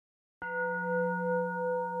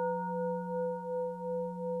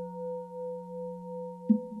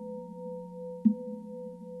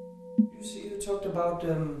You talked about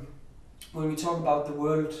when we talk about the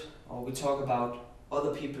world or we talk about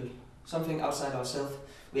other people, something outside ourselves,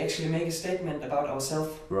 we actually make a statement about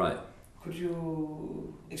ourselves. Right. Could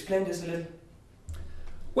you explain this a little?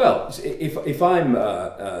 Well, if I'm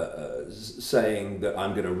saying that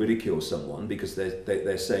I'm going to ridicule someone because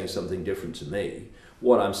they're saying something different to me,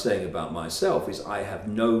 what I'm saying about myself is I have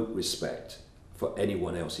no respect for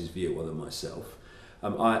anyone else's view other than myself.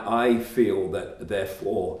 I feel that,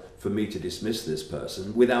 therefore, for me to dismiss this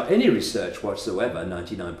person without any research whatsoever,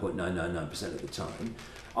 99.999% of the time,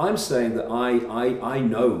 I'm saying that I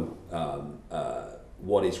know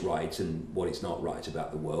what is right and what is not right about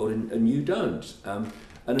the world, and you don't.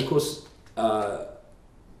 And of course,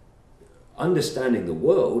 understanding the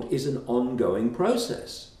world is an ongoing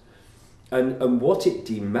process. And what it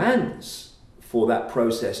demands for that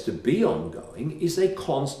process to be ongoing is a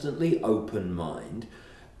constantly open mind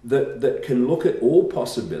that can look at all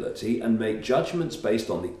possibility and make judgments based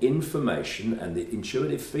on the information and the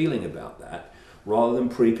intuitive feeling about that, rather than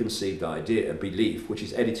preconceived idea, belief, which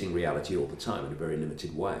is editing reality all the time in a very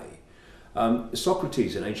limited way.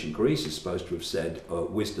 Socrates in ancient Greece is supposed to have said,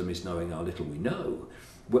 wisdom is knowing how little we know.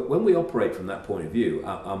 When we operate from that point of view,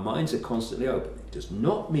 our minds are constantly open. It does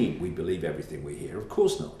not mean we believe everything we hear, of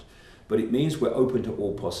course not. But it means we're open to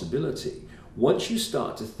all possibility. Once you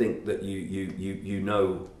start to think that you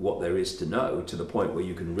know what there is to know, to the point where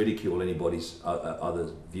you can ridicule anybody's other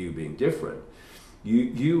view being different,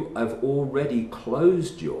 you have already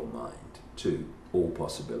closed your mind to all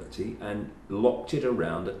possibility and locked it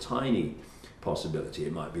around a tiny possibility.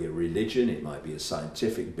 It might be a religion, it might be a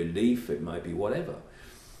scientific belief, it might be whatever.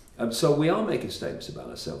 So we are making statements about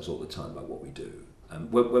ourselves all the time about what we do.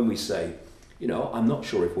 When we say, you know, I'm not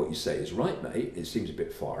sure if what you say is right, mate, it seems a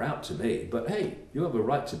bit far out to me, but hey, you have a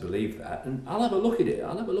right to believe that, and I'll have a look at it,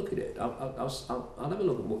 I'll have a look at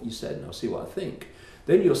what you said and I'll see what I think.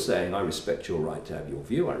 Then you're saying, I respect your right to have your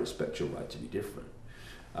view, I respect your right to be different.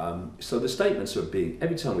 So the statements are being,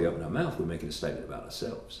 every time we open our mouth, we're making a statement about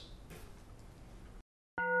ourselves.